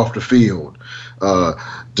get up off the field,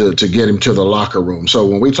 to get him to the locker room. So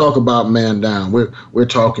when we talk about man down, we're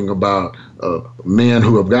talking about men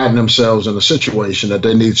who have gotten themselves in a situation that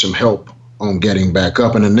they need some help on getting back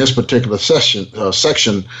up. And in this particular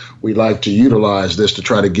section, we like to utilize this to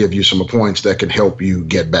try to give you some points that can help you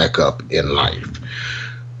get back up in life.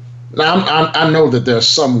 Now, I know that there's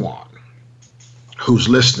someone who's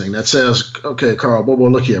listening that says, okay, Carl,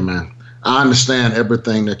 well, look here, man. I understand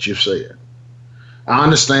everything that you've said. I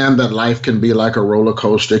understand that life can be like a roller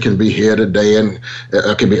coaster. It can be here today and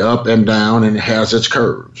it can be up and down, and it has its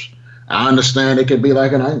curves. I understand it can be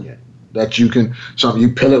like an onion, that you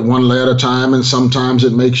peel it one layer at a time, and sometimes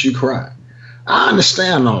it makes you cry. I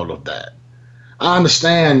understand all of that. I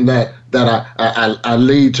understand that I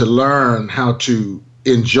need to learn how to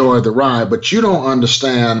enjoy the ride, but you don't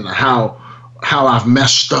understand how I've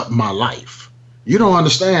messed up my life. You don't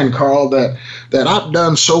understand, Carl, that I've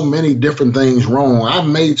done so many different things wrong. I've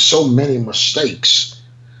made so many mistakes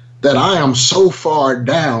that I am so far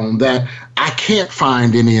down that I can't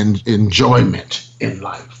find any enjoyment in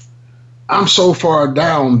life. I'm so far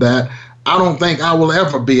down that I don't think I will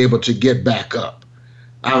ever be able to get back up.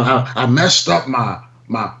 I messed up my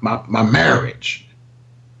marriage.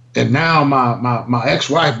 And now my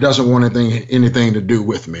ex-wife doesn't want anything to do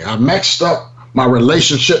with me. I messed up my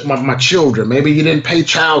relationship with my children. Maybe you didn't pay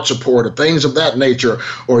child support or things of that nature,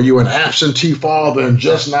 or you're an absentee father and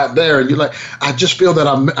just not there. And you're like, I just feel that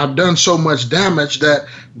I've done so much damage that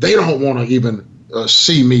they don't want to even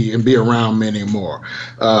see me and be around me anymore.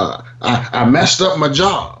 I messed up my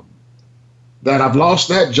job. That I've lost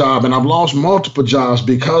that job, and I've lost multiple jobs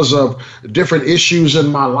because of different issues in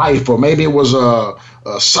my life, or maybe it was a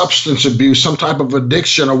substance abuse, some type of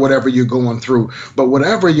addiction, or whatever you're going through. But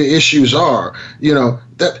whatever your issues are,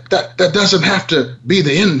 that doesn't have to be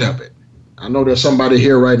the end of it. I know there's somebody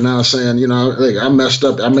here right now saying, I messed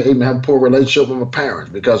up. I may even have a poor relationship with my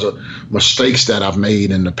parents because of mistakes that I've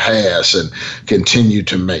made in the past and continue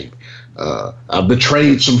to make. I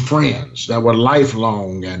betrayed some friends that were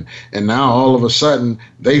lifelong, and now all of a sudden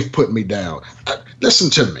they've put me down.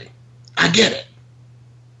 Listen to me. I get it.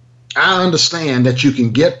 I understand that you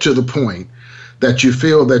can get to the point that you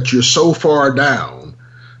feel that you're so far down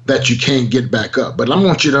that you can't get back up. But I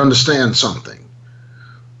want you to understand something.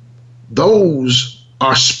 Those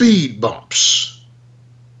are speed bumps,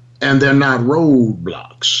 and they're not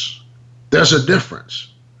roadblocks. There's a difference.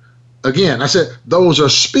 Again, I said those are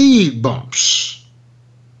speed bumps,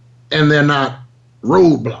 and they're not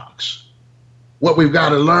roadblocks. What we've got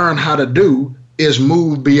to learn how to do is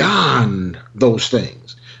move beyond those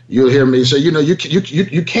things. You'll hear me say,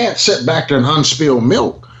 you can't sit back there and unspill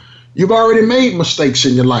milk. You've already made mistakes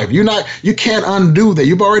in your life. You can't undo that.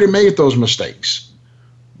 You've already made those mistakes.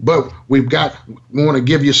 But we want to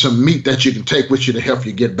give you some meat that you can take with you to help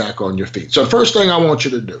you get back on your feet. So the first thing I want you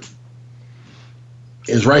to do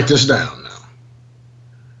is write this down now.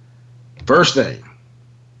 First thing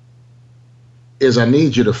is I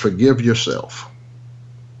need you to forgive yourself.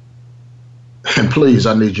 And please,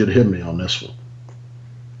 I need you to hear me on this one.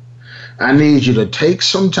 I need you to take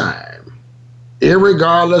some time,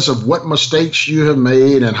 irregardless of what mistakes you have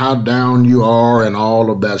made and how down you are and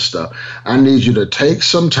all of that stuff. I need you to take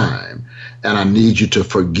some time, and I need you to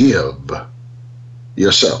forgive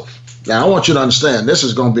yourself. Now, I want you to understand this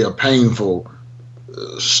is going to be a painful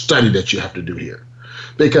study that you have to do here,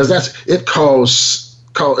 because it calls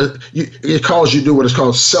you do what is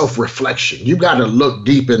called self-reflection. You got to look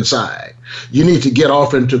deep inside. You need to get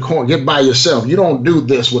off into corner, get by yourself. You don't do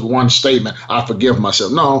this with one statement, I forgive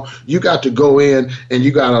myself. No, you got to go in and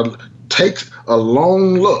you got to take a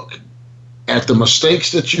long look at the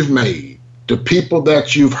mistakes that you've made, the people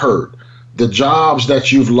that you've hurt, the jobs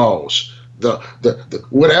that you've lost, the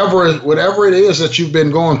whatever it is that you've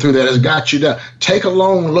been going through that has got you down. Take a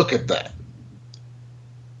long look at that.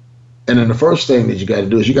 And then the first thing that you got to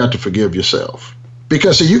do is you got to forgive yourself.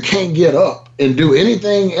 Because see, you can't get up and do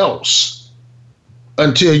anything else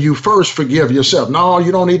until you first forgive yourself. No,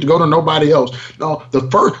 you don't need to go to nobody else. No,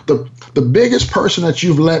 the biggest person that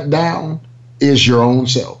you've let down is your own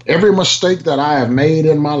self. Every mistake that I have made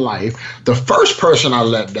in my life, the first person I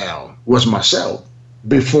let down was myself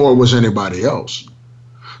before it was anybody else.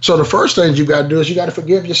 So the first thing you got to do is you got to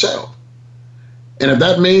forgive yourself. And if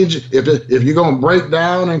that means if you're going to break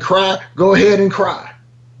down and cry, go ahead and cry,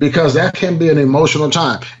 because that can be an emotional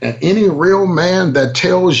time. And any real man that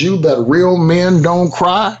tells you that real men don't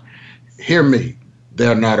cry, hear me,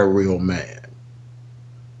 they're not a real man,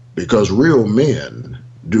 because real men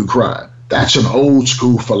do cry. That's an old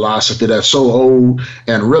school philosophy that's so old.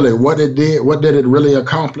 And really what did it really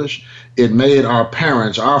accomplish? It made our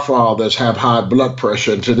parents, our fathers, have high blood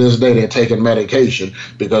pressure. And to this day, they're taking medication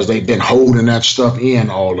because they've been holding that stuff in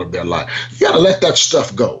all of their life. You got to let that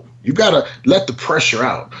stuff go. You got to let the pressure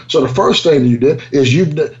out. So the first thing you did is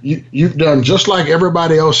you've done just like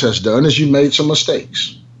everybody else has done, is you made some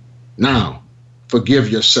mistakes. Now, forgive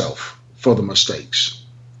yourself for the mistakes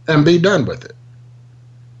and be done with it.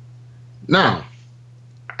 Now,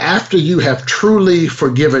 after you have truly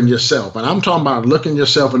forgiven yourself, and I'm talking about looking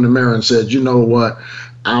yourself in the mirror and said, you know what,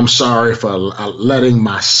 I'm sorry for letting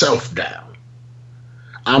myself down.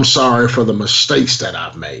 I'm sorry for the mistakes that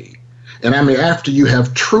I've made. And I mean, after you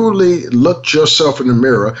have truly looked yourself in the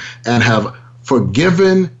mirror and have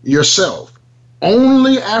forgiven yourself,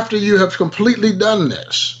 only after you have completely done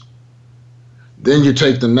this, then you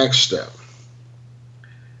take the next step.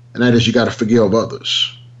 And that is, you got to forgive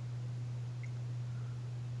others.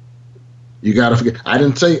 You got to forgive. I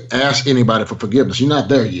didn't say ask anybody for forgiveness. You're not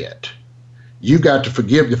there yet. You got to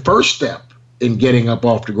forgive. The first step in getting up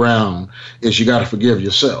off the ground is you got to forgive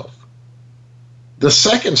yourself. The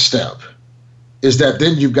second step is that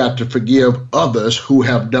then you've got to forgive others who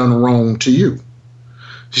have done wrong to you.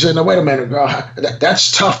 She said, now, wait a minute, girl,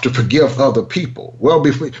 that's tough to forgive other people. Well,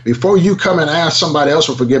 before you come and ask somebody else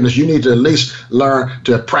for forgiveness, you need to at least learn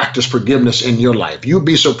to practice forgiveness in your life. You'd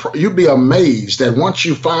be amazed that once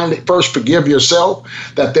you finally first forgive yourself,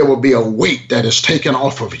 that there will be a weight that is taken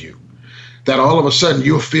off of you. That all of a sudden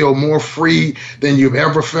you'll feel more free than you've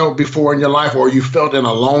ever felt before in your life, or you felt in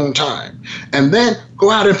a long time. And then go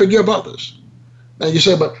out and forgive others. Now you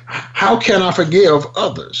say, but how can I forgive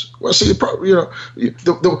others? Well, see, here, let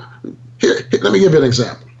me give you an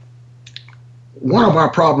example. One of our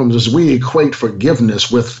problems is we equate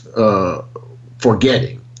forgiveness with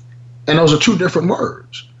forgetting. And those are two different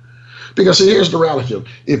words. Because see, here's the reality.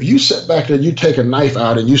 If you sit back there, you take a knife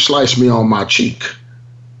out and you slice me on my cheek,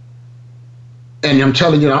 and I'm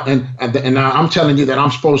telling you, and now I'm telling you that I'm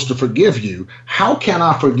supposed to forgive you. How can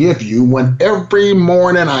I forgive you when every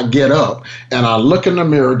morning I get up and I look in the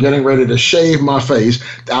mirror getting ready to shave my face,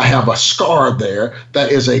 I have a scar there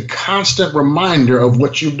that is a constant reminder of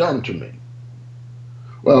what you've done to me?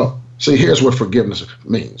 Well, see, here's what forgiveness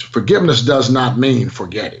means. Forgiveness does not mean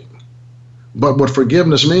forgetting. But what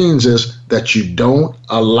forgiveness means is that you don't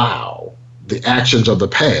allow the actions of the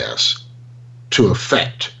past to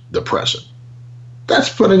affect the present. That's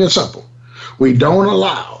putting it simple. We don't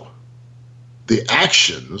allow the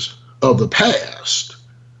actions of the past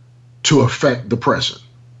to affect the present.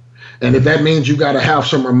 And if that means you got to have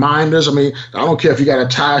some reminders, I mean, I don't care if you got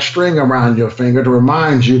to tie a string around your finger to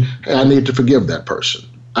remind you, hey, I need to forgive that person.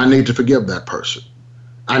 I need to forgive that person.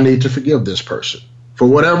 I need to forgive this person. For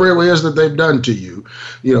whatever it is that they've done to you,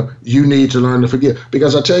 you need to learn to forgive.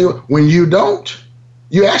 Because I tell you, when you don't,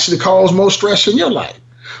 you actually cause more stress in your life.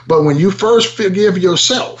 But when you first forgive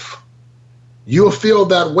yourself, you'll feel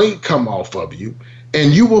that weight come off of you,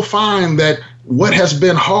 and you will find that what has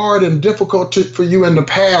been hard and difficult for you in the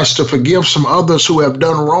past to forgive some others who have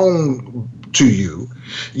done wrong to you,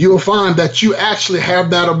 you'll find that you actually have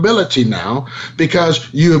that ability now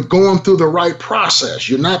because you have gone through the right process.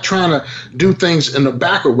 You're not trying to do things in the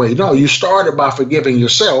backward way. No, you started by forgiving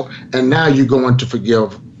yourself, and now you're going to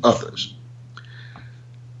forgive others.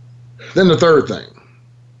 Then the third thing.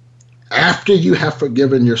 After you have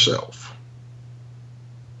forgiven yourself,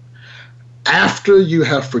 after you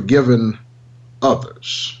have forgiven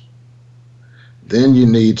others, then you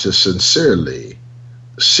need to sincerely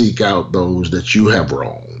seek out those that you have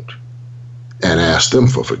wronged and ask them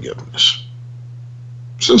for forgiveness.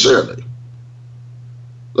 Sincerely.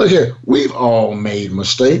 Look here, we've all made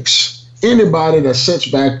mistakes. Anybody that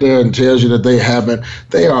sits back there and tells you that they haven't,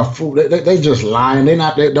 they are fool. They just lying.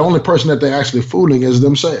 The only person that they're actually fooling is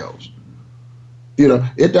themselves.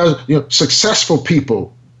 It does. Successful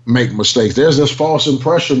people make mistakes. There's this false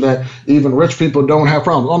impression that even rich people don't have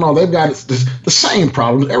problems. Oh no, they've got the same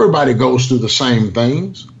problems. Everybody goes through the same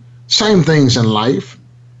things. Same things in life,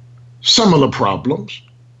 similar problems.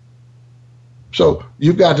 So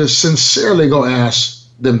you've got to sincerely go ask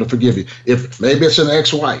them to forgive you. If maybe it's an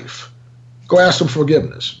ex-wife, go ask them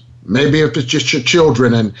forgiveness. Maybe if it's just your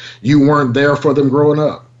children and you weren't there for them growing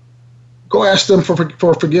up, go ask them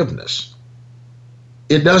for forgiveness.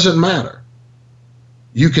 It doesn't matter.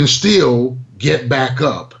 You can still get back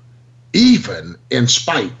up, even in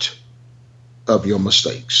spite of your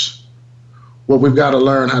mistakes. What we've got to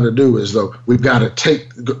learn how to do is, though, we've got to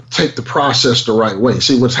take the process the right way.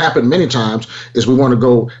 See, what's happened many times is we want to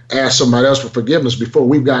go ask somebody else for forgiveness before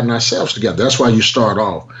we've gotten ourselves together. That's why you start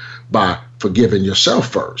off by forgiving yourself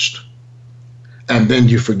first, and then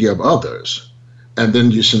you forgive others, and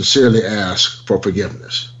then you sincerely ask for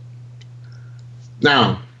forgiveness.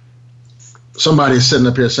 Now, somebody's sitting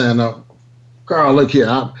up here saying, Carl, look here,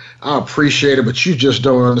 I appreciate it, but you just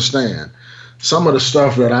don't understand. Some of the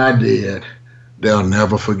stuff that I did, they'll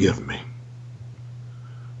never forgive me.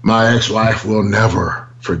 My ex-wife will never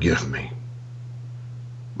forgive me.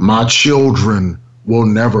 My children will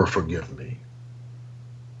never forgive me.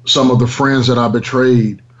 Some of the friends that I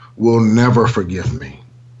betrayed will never forgive me.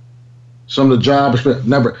 Some of the jobs,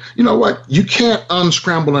 never. You know what? You can't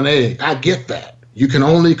unscramble an egg. I get that. You can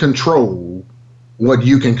only control what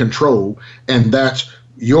you can control, and that's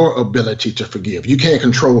your ability to forgive. You can't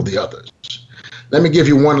control the others. Let me give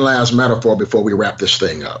you one last metaphor before we wrap this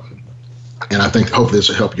thing up. And I think hopefully this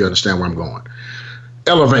will help you understand where I'm going.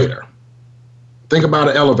 Elevator. Think about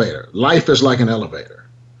an elevator. Life is like an elevator.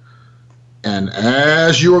 And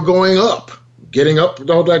as you're going up, getting up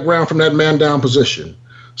off that ground from that man down position,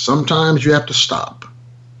 sometimes you have to stop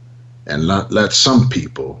and let some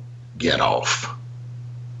people get off.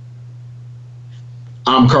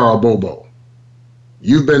 I'm Carl Bobo.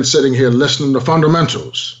 You've been sitting here listening to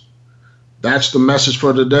Fundamentals. That's the message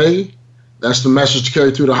for today. That's the message to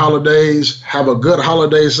carry through the holidays. Have a good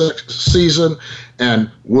holiday season, and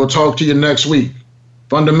we'll talk to you next week.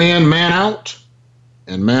 Funda men, man out,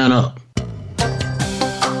 and man up.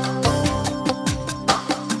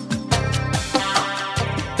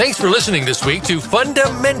 Thanks for listening this week to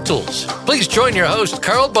Fundamentals. Please join your host,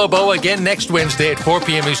 Carl Bobo, again next Wednesday at 4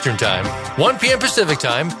 p.m. Eastern Time, 1 p.m. Pacific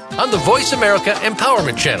Time on the Voice America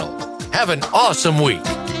Empowerment Channel. Have an awesome week.